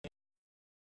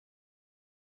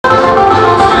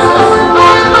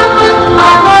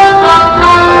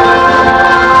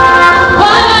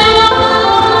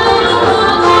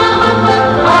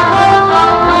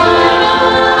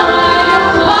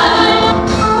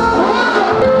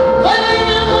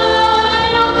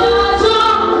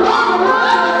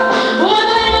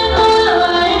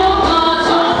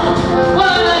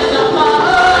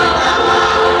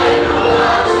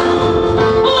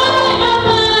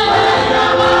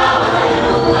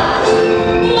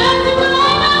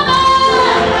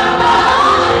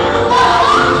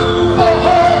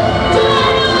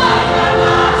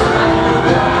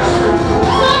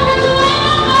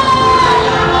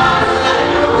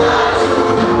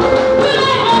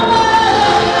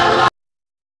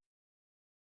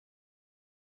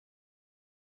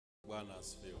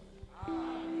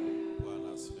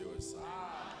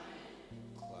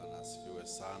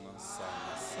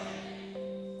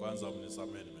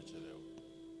nimechelewa.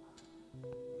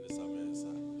 Nisamehe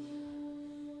sana.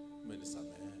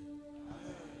 Umenisamehe.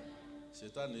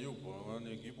 Shetani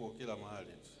yupo kila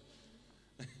mahali.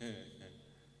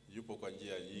 Yupo kwa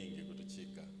njia nyingi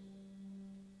kutuchika.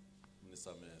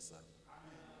 Nisamehe sana.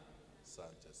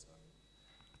 Asante sana.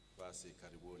 Basi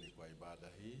karibuni kwa ibada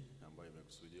hii ambayo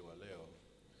imekusudiwa leo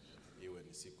iwe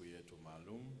ni siku yetu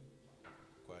maalum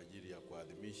kwa ajili ya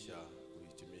kuadhimisha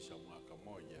kuhitimisha mwaka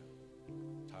mmoja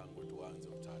tangu tuanze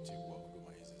utaratibu wa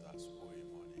huduma hizi za asubuhi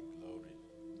morning glory.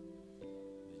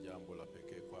 Ni jambo la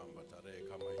pekee kwamba tarehe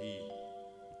kama hii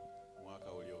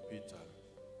mwaka uliopita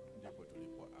ndipo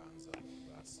tulipoanza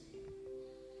basi.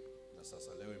 Na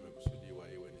sasa leo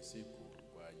imekusudiwa iwe ni siku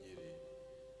kwa ajili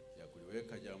ya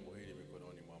kuliweka jambo hili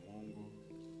mikononi mwa Mungu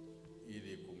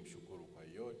ili kumshukuru kwa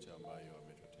yote ambayo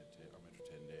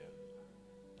ametutendea.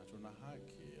 Na tuna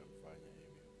haki ya kufanya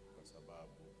hivyo kwa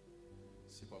sababu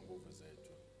si kwa nguvu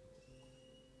zetu,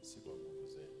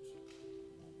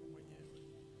 Mungu mwenyewe.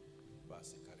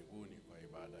 Basi karibuni kwa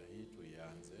ibada hii,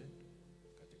 tuianze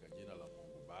katika jina la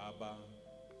Mungu Baba,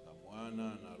 la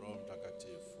Mwana na Roho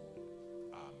Mtakatifu.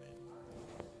 Amen.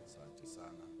 Asante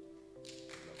sana.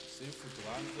 Tusifu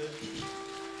tuanze.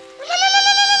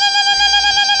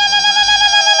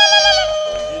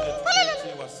 Wengine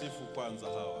tuketi wasifu kwanza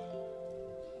hawa.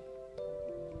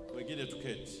 Wengine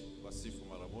tuketi wasifu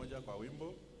mara moja kwa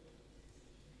wimbo.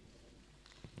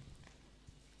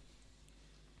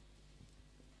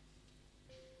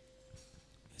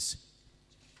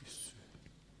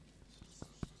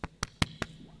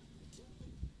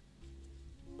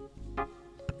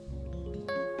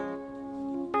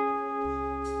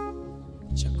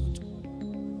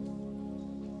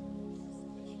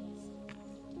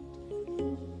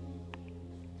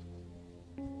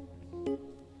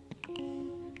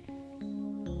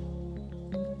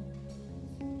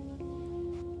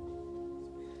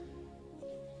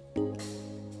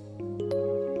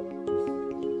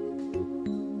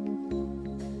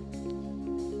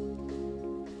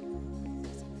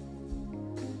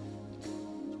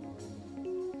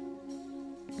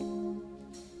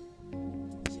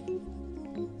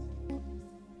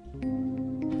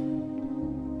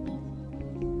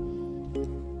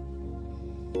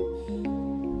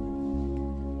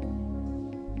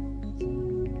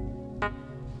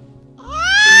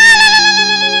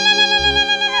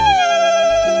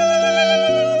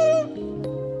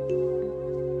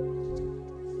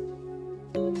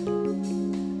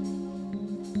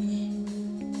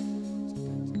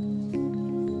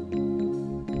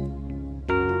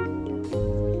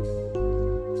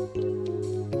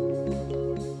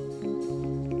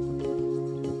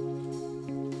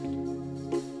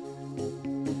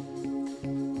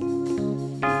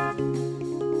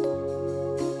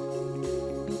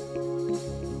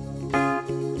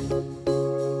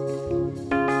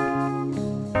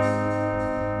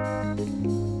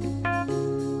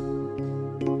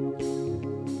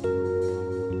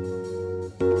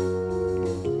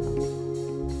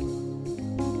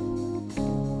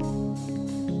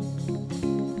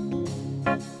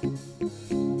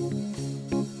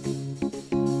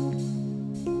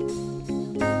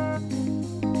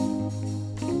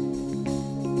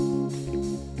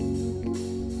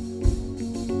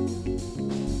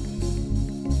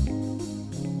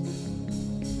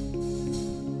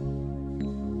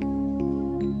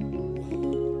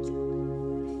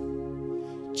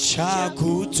 cha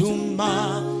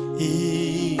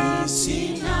kutumaini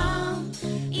sina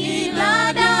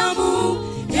ila damu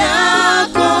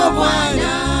yako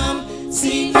Bwana,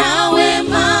 sina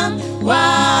wema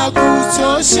wa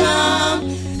kutosha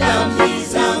dhambi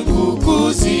zangu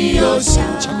kuziosha.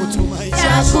 Cha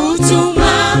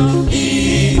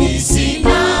kutumaini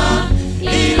sina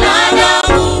ila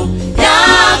damu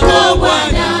yako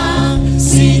Bwana,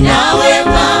 sina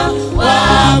wema wa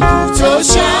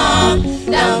kutosha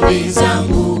dhambi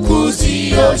zangu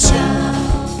kuziosha.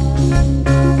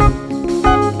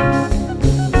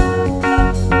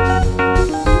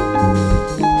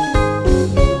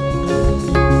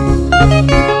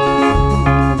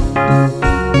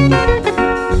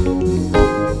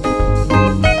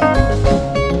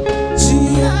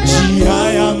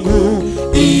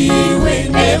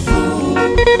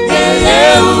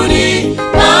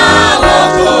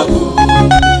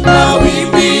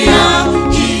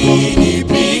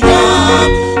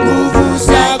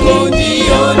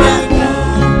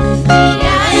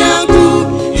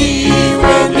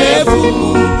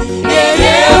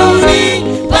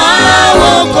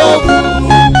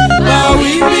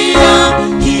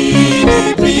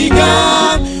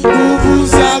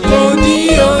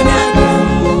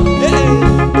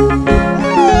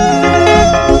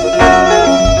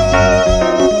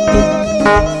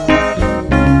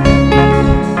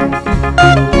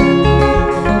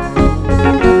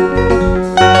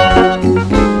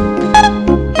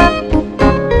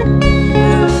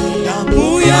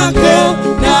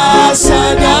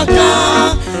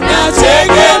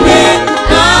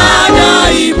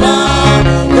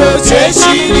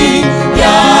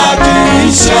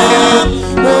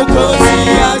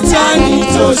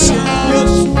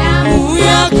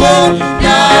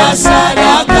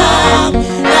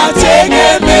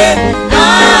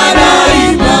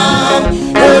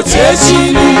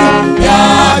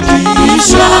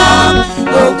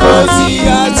 Mwokozi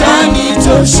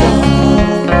atanitosha.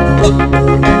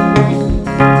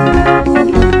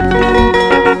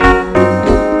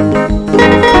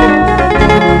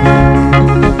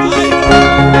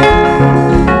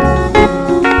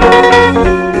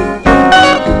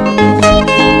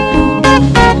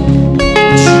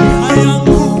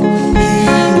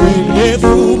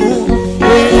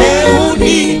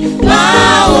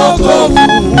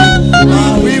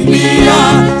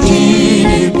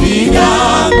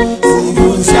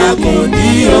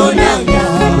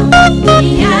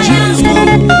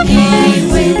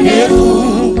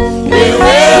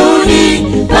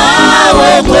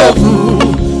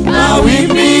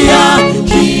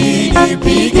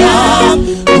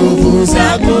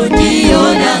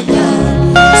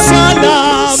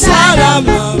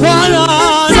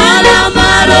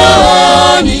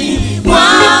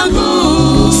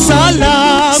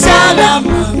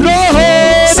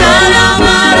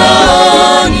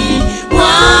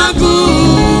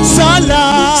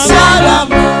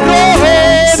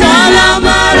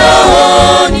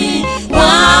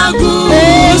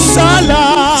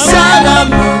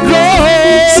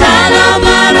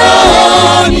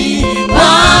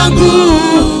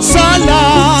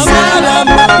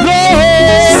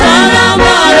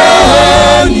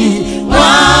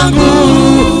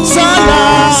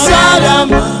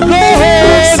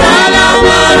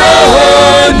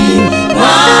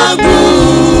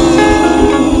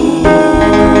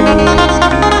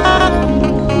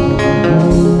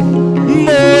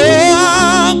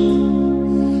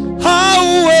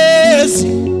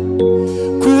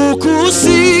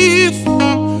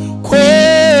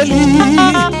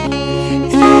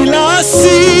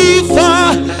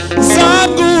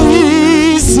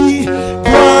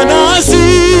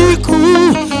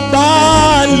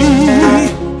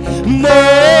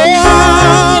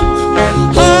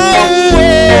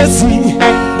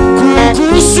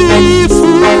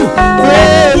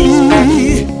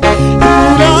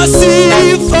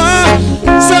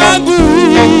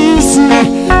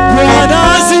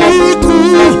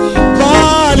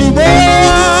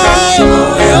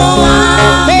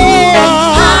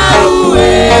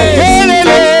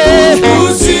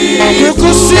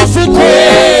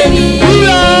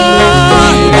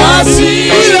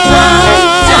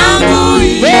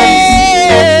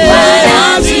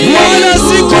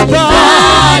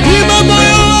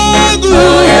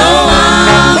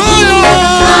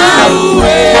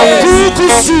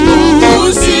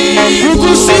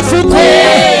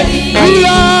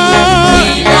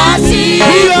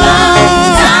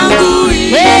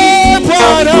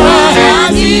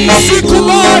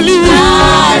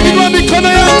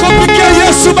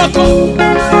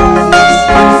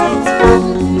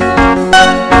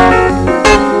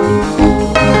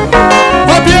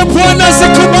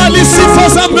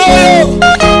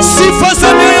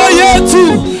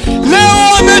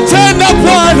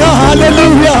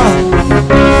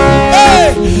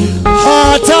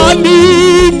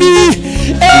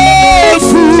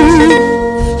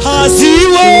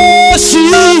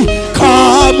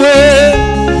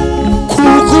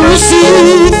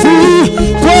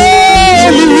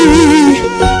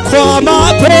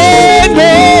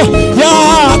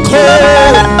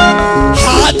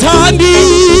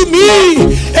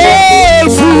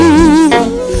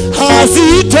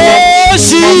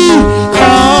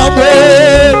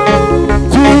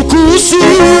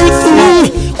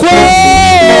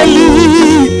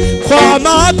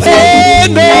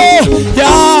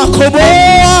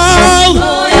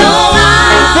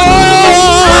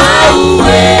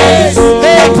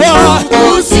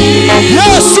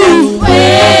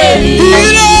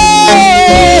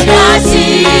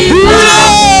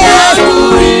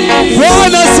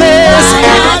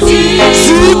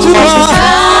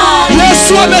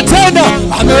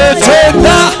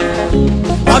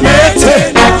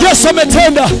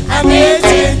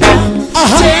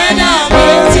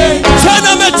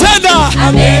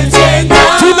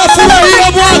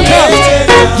 Tunafurahia mwaka.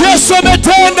 Yesu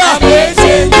ametenda.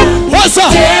 Waza.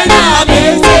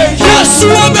 Yesu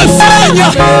amefanya.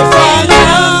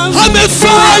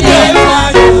 Amefanya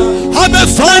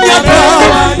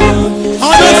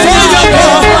Baba.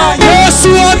 Yesu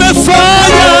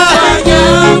amefanya.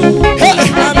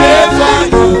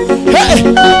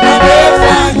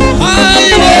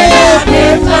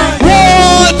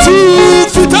 Watu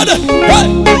fitana.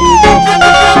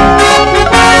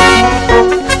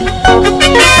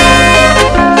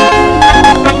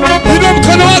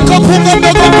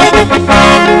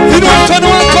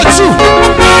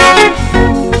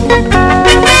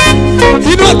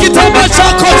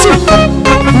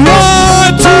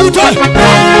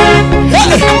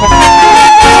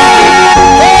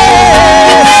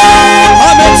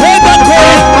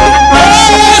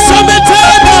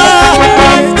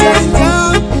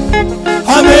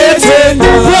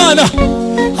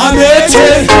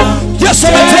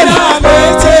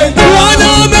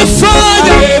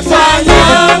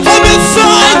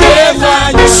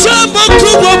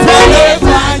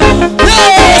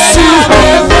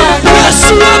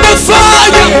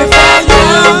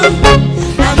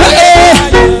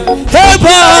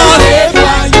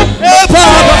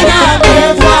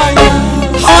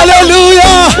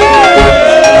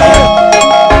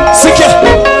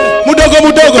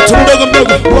 mdogo tu, mdogo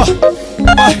mdogo. 1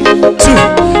 2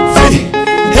 3.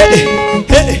 Hey,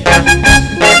 hey.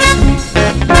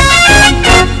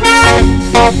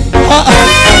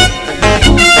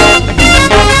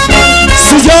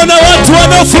 Sijaona watu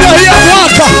wanaofurahia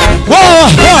mwaka. 1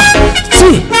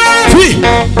 2 3.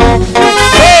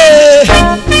 Hey.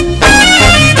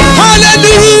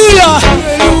 Hallelujah.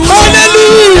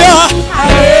 Hallelujah.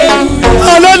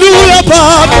 Hallelujah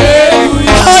Baba.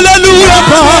 Hallelujah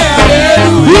Baba.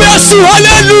 Yesu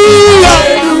hallelujah.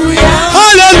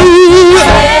 Hallelujah.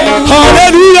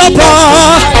 Hallelujah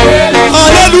Baba.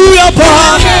 Hallelujah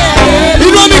Baba.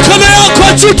 Inua mikono yako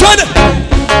juu tena.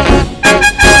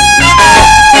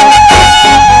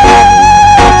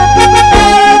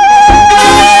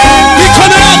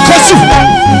 Mikono yako juu.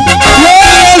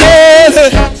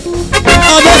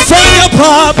 Amefanya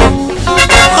Baba.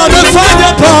 Amefanya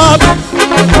Baba.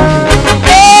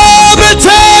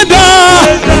 Ametenda.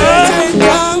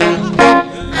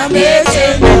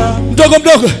 Mdogo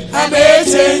mdogo.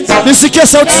 Nisikie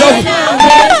sauti zangu.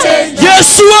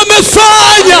 Yesu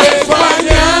amefanya.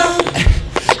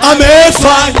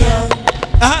 Amefanya.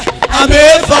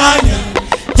 Amefanya.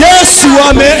 Yesu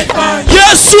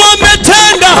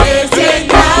ametenda.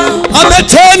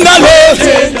 Ametenda leo.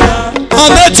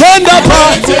 Ametenda pa.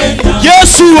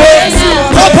 Yesu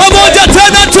kwa pamoja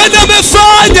tena twende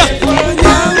amefanya.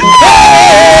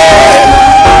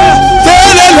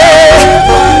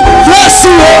 Yesu.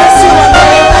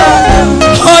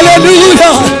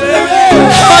 Hallelujah.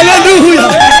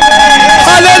 Hallelujah.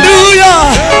 Hallelujah.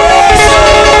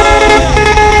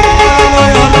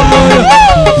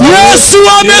 Yesu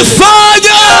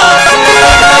amefanya.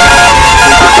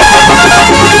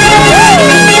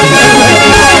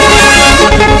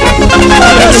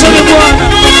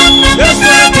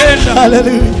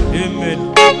 Hallelujah. Amen.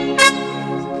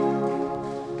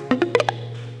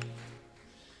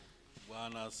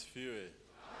 Bwana asifiwe.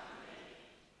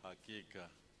 Hakika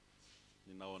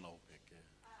ninaona upekee.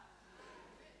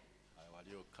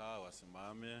 Waliokaa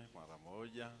wasimame mara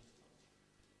moja.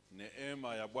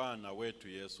 Neema ya Bwana wetu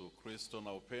Yesu Kristo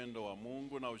na upendo wa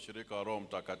Mungu na ushirika wa Roho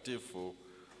Mtakatifu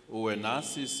uwe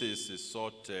nasi sisi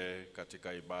sote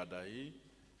katika ibada hii,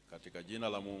 katika jina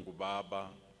la Mungu Baba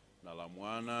na la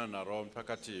Mwana na Roho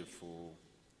Mtakatifu.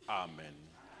 Amen.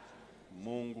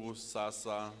 Mungu,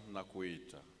 sasa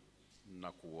nakuita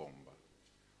na kuomba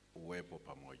uwepo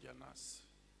pamoja nasi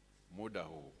muda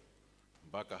huu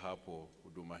mpaka hapo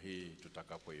huduma hii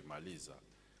tutakapoimaliza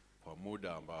kwa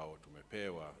muda ambao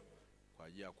tumepewa kwa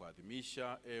ajili ya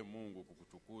kuadhimisha Mungu,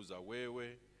 kukutukuza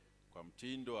wewe kwa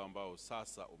mtindo ambao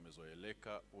sasa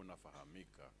umezoeleka,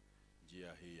 unafahamika,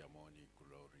 njia hii ya Morning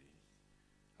Glory.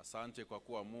 Asante kwa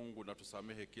kuwa Mungu na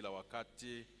tusamehe kila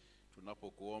wakati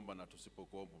tunapokuomba, na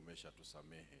tusipokuomba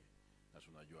umeshatusamehe, na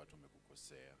tunajua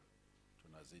tumekukosea.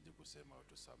 Tunazidi kusema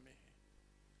utusamehe.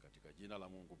 Katika jina la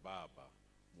Mungu Baba,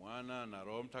 Mwana na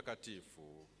Roho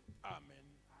Mtakatifu. Amen.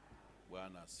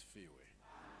 Bwana asifiwe.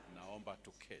 Naomba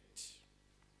tuketi.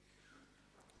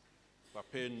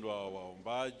 Wapendwa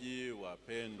waombaji,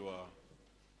 wapendwa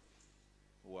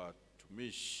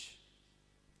watumishi,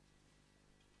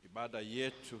 ibada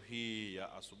yetu hii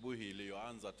ya asubuhi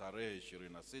iliyoanza tarehe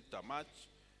 26 Machi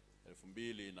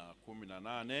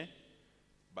 2018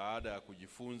 baada ya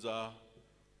kujifunza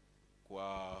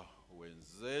kwa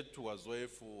wenzetu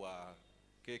wazoefu wa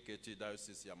KKKT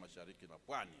Diocese ya Mashariki na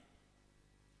Pwani,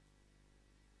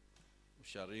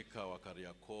 Usharika wa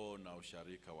Kariakoo na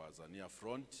Usharika wa Azania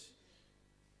Front,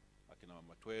 akina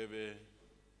Mama Tweve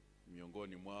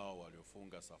miongoni mwao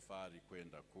waliofunga safari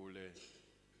kwenda kule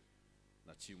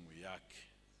na timu yake,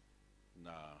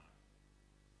 na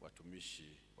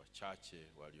watumishi wachache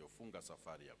waliofunga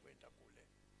safari ya kwenda kule.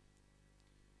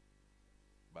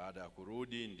 Baada ya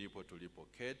kurudi ndipo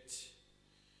tulipoketi,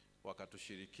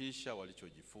 wakatushirikisha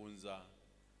walichojifunza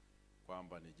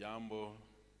kwamba ni jambo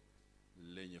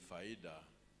lenye faida,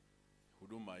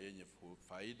 huduma yenye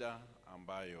faida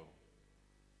ambayo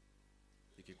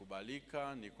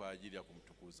ikikubalika ni kwa ajili ya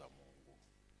kumtukuza Mungu.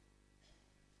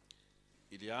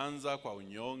 Ilianza kwa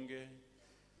unyonge,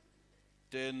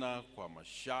 tena kwa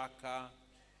mashaka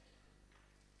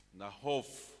na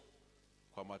hofu,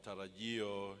 kwa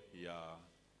matarajio ya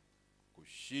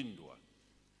kushindwa.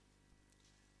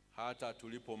 Hata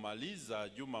tulipomaliza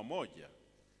juma moja,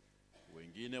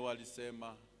 wengine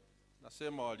walisema,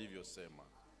 nasema walivyosema,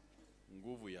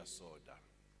 nguvu ya soda.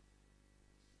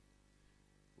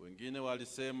 Wengine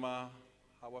walisema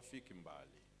hawafiki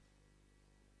mbali.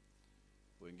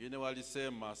 Wengine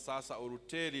walisema sasa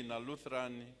Uruteli na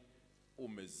Lutheran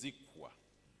umezikwa.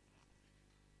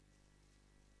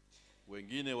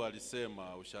 Wengine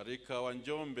walisema usharika wa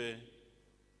Njombe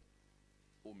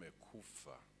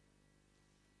umekufa.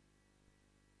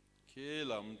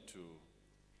 Kila mtu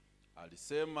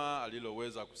alisema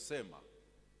aliloweza kusema.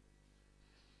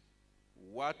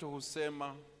 Watu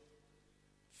husema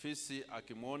fisi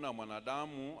akimwona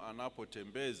mwanadamu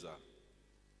anapotembeza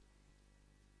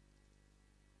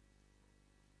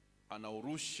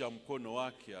anaurusha mkono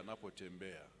wake,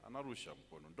 anapotembea anarusha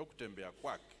mkono, ndio kutembea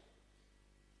kwake.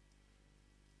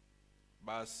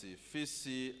 Basi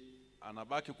fisi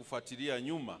anabaki kufuatilia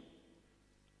nyuma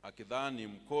akidhani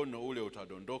mkono ule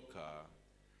utadondoka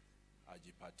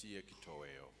ajipatie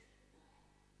kitoweo.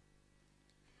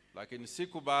 Lakini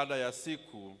siku baada ya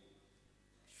siku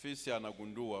fisi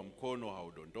anagundua mkono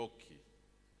haudondoki.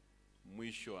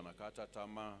 Mwisho anakata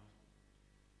tamaa,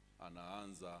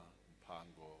 anaanza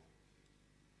mpango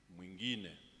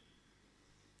mwingine.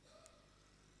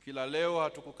 Kila leo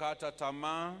hatukukata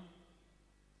tamaa.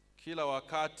 Kila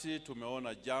wakati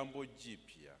tumeona jambo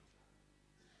jipya.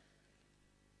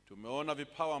 Tumeona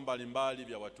vipawa mbalimbali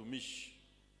vya watumishi.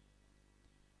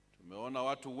 Tumeona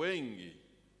watu wengi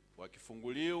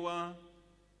wakifunguliwa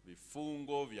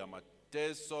vifungo vya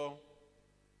mateso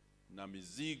na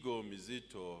mizigo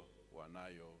mizito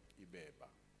wanayoibeba.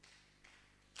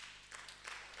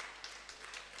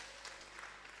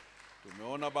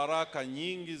 Tumeona baraka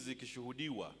nyingi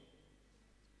zikishuhudiwa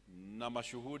na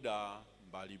mashuhuda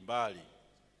mbalimbali.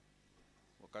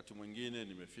 Wakati mwingine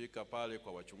nimefika pale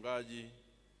kwa wachungaji,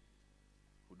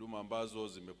 huduma ambazo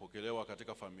zimepokelewa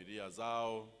katika familia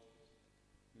zao,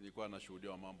 nilikuwa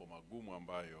nashuhudia mambo magumu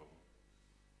ambayo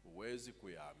huwezi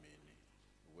kuyaamini.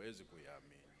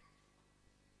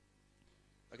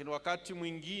 Lakini wakati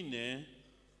mwingine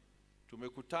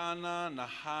tumekutana na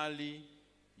hali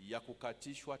ya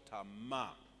kukatishwa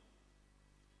tamaa,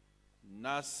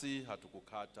 nasi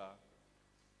hatukukata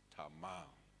tamaa.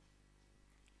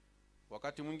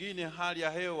 Wakati mwingine hali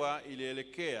ya hewa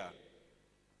ilielekea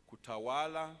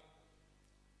kutawala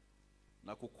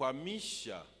na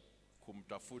kukwamisha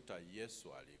kumtafuta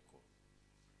Yesu aliko.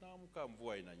 Naamka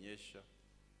mvua inanyesha,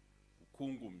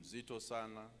 ukungu mzito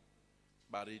sana,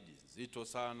 baridi nzito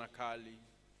sana kali.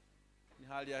 Ni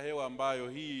hali ya hewa ambayo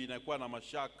hii inakuwa na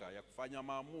mashaka ya kufanya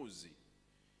maamuzi.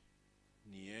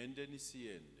 Niende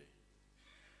nisiende.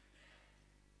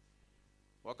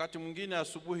 Wakati mwingine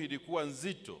asubuhi ilikuwa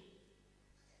nzito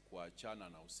kuachana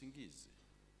na usingizi.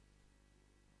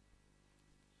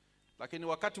 Lakini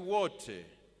wakati wote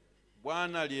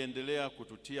Bwana aliendelea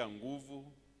kututia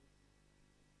nguvu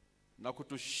na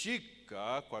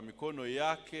kutushika kwa mikono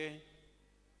yake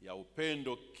ya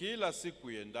upendo kila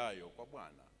siku iendayo kwa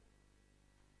Bwana.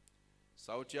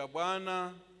 Sauti ya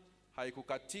Bwana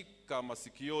haikukatika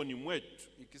masikioni mwetu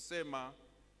ikisema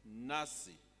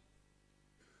nasi,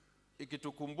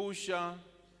 ikitukumbusha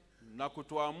na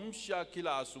kutuamsha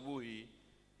kila asubuhi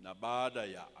na baada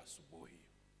ya asubuhi.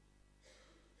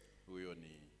 Huyo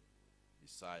ni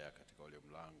Isaya katika ule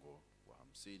mlango wa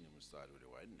 50 mstari ule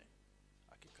wa 4,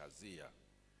 akikazia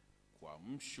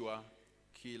kuamshwa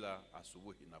kila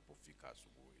asubuhi inapofika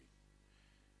asubuhi.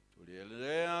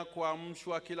 Tuliendelea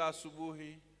kuamshwa kila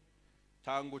asubuhi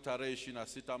tangu tarehe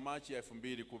 26 Machi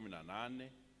 2018,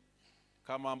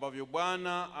 kama ambavyo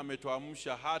Bwana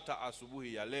ametuamsha hata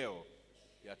asubuhi ya leo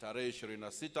ya tarehe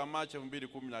 26 Machi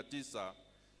 2019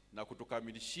 na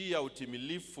kutukamilishia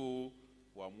utimilifu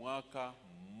wa mwaka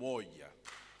mmoja.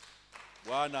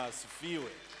 Bwana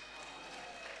asifiwe.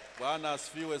 Bwana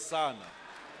asifiwe sana.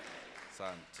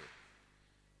 Asante.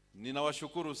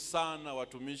 Ninawashukuru sana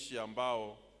watumishi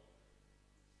ambao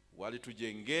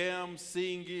walitujengea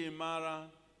msingi imara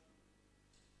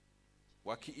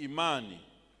wa kiimani,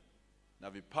 na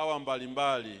vipawa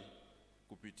mbalimbali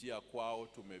kupitia kwao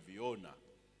tumeviona,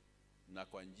 na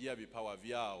kwa njia vipawa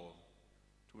vyao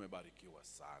tumebarikiwa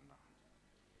sana.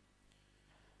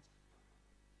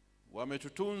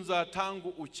 Wametutunza tangu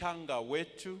uchanga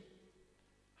wetu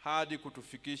hadi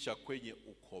kutufikisha kwenye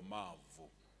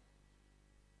ukomavu.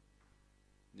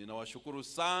 Ninawashukuru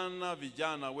sana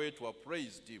vijana wetu wa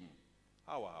praise team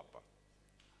hawa hapa,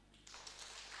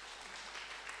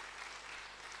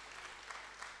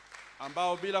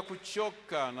 ambao bila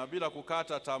kuchoka na bila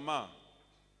kukata tamaa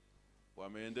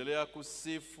wameendelea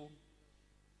kusifu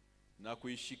na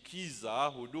kuishikiza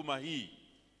huduma hii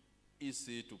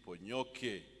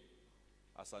isituponyoke.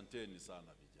 Asanteni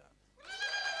sana vijana.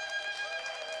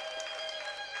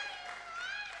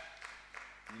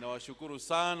 Ninawashukuru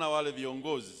sana wale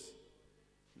viongozi,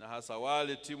 na hasa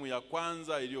wale timu ya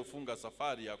kwanza iliyofunga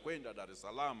safari ya kwenda Dar es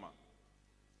Salaam,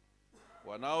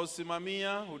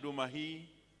 wanaosimamia huduma hii,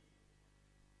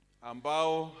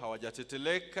 ambao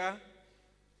hawajateteleka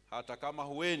hata kama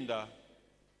huenda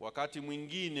wakati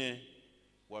mwingine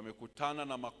wamekutana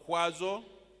na makwazo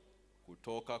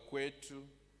kutoka kwetu,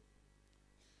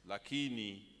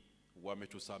 lakini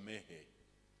wametusamehe,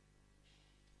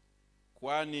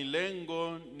 kwani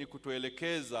lengo ni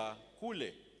kutuelekeza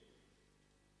kule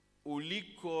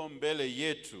uliko mbele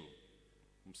yetu,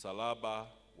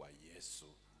 msalaba wa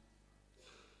Yesu.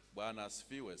 Bwana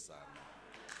asifiwe sana.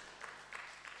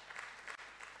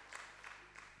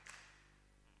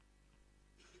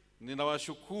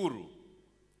 Ninawashukuru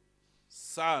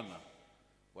sana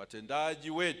watendaji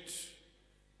wetu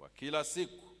wa kila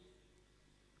siku,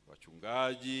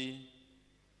 wachungaji,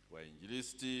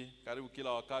 wainjilisti. Karibu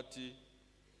kila wakati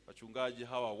wachungaji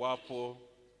hawa wapo,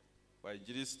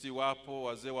 wainjilisti wapo,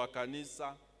 wazee wa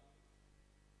kanisa.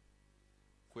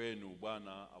 Kwenu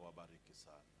Bwana awabariki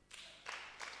sana.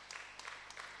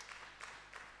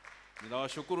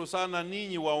 Ninawashukuru sana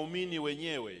ninyi waumini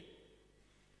wenyewe,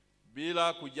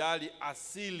 bila kujali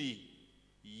asili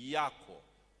yako,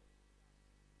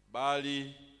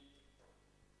 bali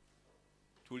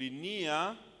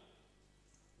tulinia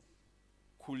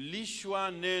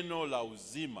kulishwa neno la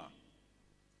uzima.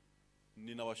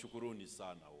 Ninawashukuruni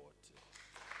sana wote.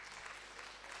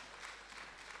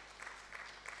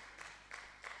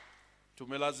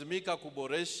 Tumelazimika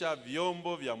kuboresha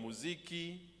vyombo vya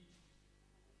muziki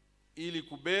ili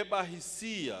kubeba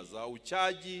hisia za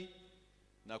uchaji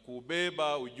na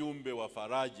kubeba ujumbe wa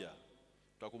faraja.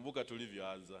 Tutakumbuka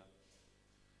tulivyoanza.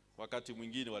 Wakati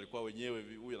mwingine walikuwa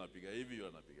wenyewe, huyu anapiga hivi, huyu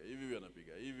anapiga hivi, huyu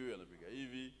anapiga hivi, huyu anapiga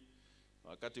hivi.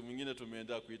 Wakati mwingine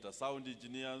tumeenda kuita sound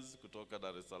engineers kutoka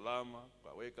Dar es Salaam,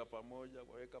 waweka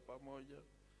pamoja,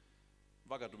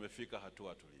 mpaka tumefika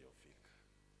hatua tuliyofika.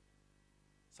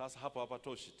 Sasa hapa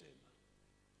hapatoshi tena.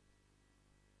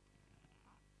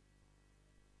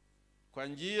 Kwa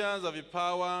njia za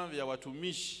vipawa vya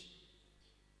watumishi,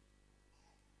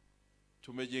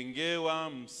 tumejengewa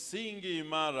msingi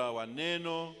imara wa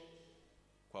neno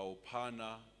kwa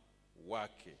upana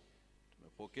wake.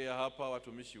 Tumepokea hapa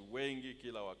watumishi wengi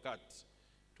kila wakati.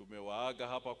 Tumewaaga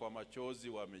hapa kwa machozi,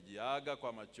 wamejiaga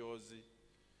kwa machozi,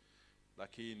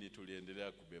 lakini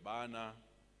tuliendelea kubebana,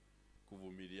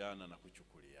 kuvumiliana na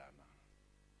kuchukuliana.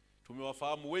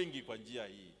 Tumewafahamu wengi kwa njia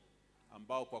hii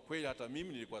ambao kwa kweli hata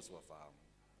mimi nilikuwa siwafahamu.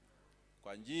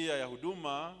 Kwa njia ya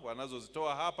huduma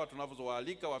wanazozitoa hapa,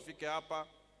 tunavozowaalika wafike hapa,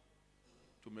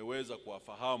 tumeweza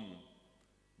kuwafahamu.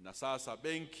 Na sasa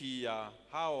benki ya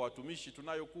hawa watumishi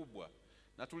tunayo kubwa,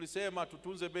 na tulisema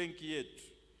tutunze benki yetu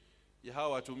ya hawa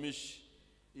watumishi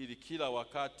ili kila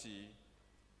wakati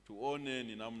tuone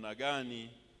ni namna gani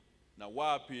na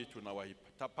wapi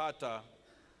tunawapata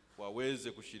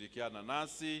waweze kushirikiana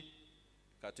nasi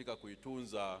katika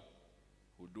kuitunza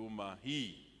huduma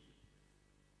hii.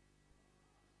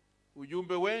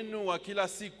 Ujumbe wenu wa kila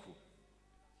siku,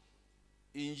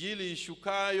 injili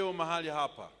ishukayo mahali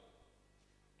hapa,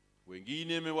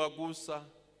 wengine imewagusa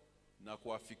na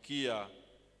kuwafikia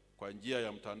kwa njia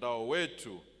ya mtandao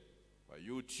wetu wa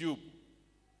YouTube.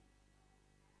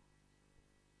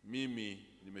 Mimi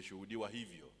nimeshuhudiwa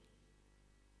hivyo.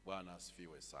 Bwana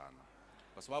asifiwe sana.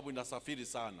 Kwa sababu ninasafiri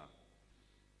sana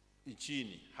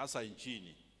nchini, hasa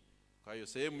nchini. Kwa hiyo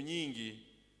sehemu nyingi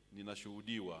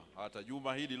ninashuhudiwa. Hata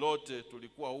juma hili lote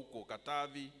tulikuwa huko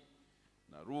Katavi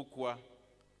na Rukwa.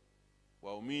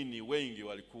 Waumini wengi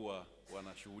walikuwa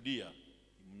wanashuhudia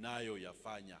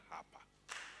mnayoyafanya hapa.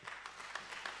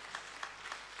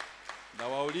 Na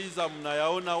wauliza,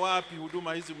 mnayaona wapi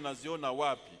huduma hizi, mnaziona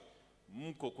wapi?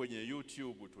 Mko kwenye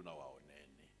YouTube,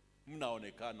 tunawaoneni.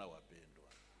 Mnaonekana wapendwa.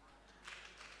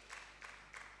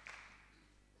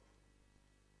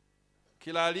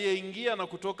 Kila aliyeingia na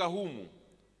kutoka humu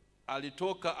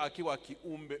alitoka akiwa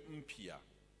kiumbe mpya.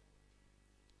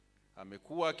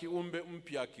 Amekuwa kiumbe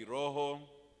mpya kiroho,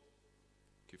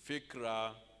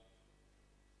 kifikra,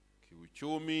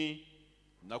 kiuchumi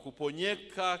na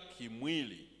kuponyeka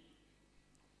kimwili.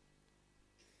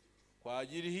 Kwa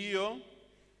ajili hiyo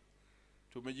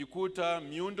tumejikuta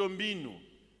miundo mbinu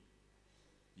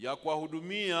ya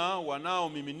kuwahudumia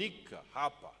wanaomiminika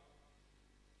hapa,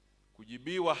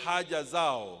 kujibiwa haja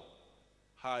zao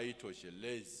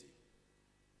haitoshelezi.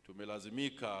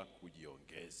 Tumelazimika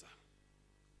kujiongeza.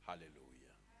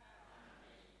 Haleluya.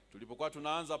 Tulipokuwa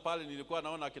tunaanza pale, nilikuwa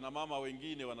naona akina mama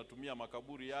wengine wanatumia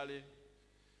makaburi yale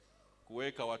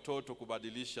kuweka watoto,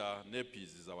 kubadilisha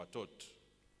nappies za watoto.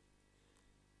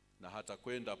 Na hata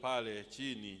kwenda pale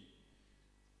chini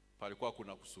palikuwa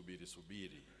kuna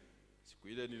kusubiri. Siku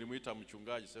ile nilimuita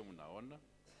mchungaji, sema unaona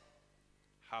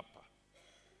hapa,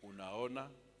 unaona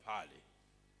pale.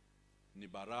 Ni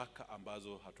baraka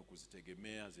ambazo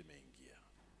hatukuzitegemea zimeingia.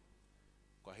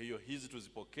 Kwa hiyo hizi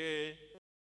tuzipokee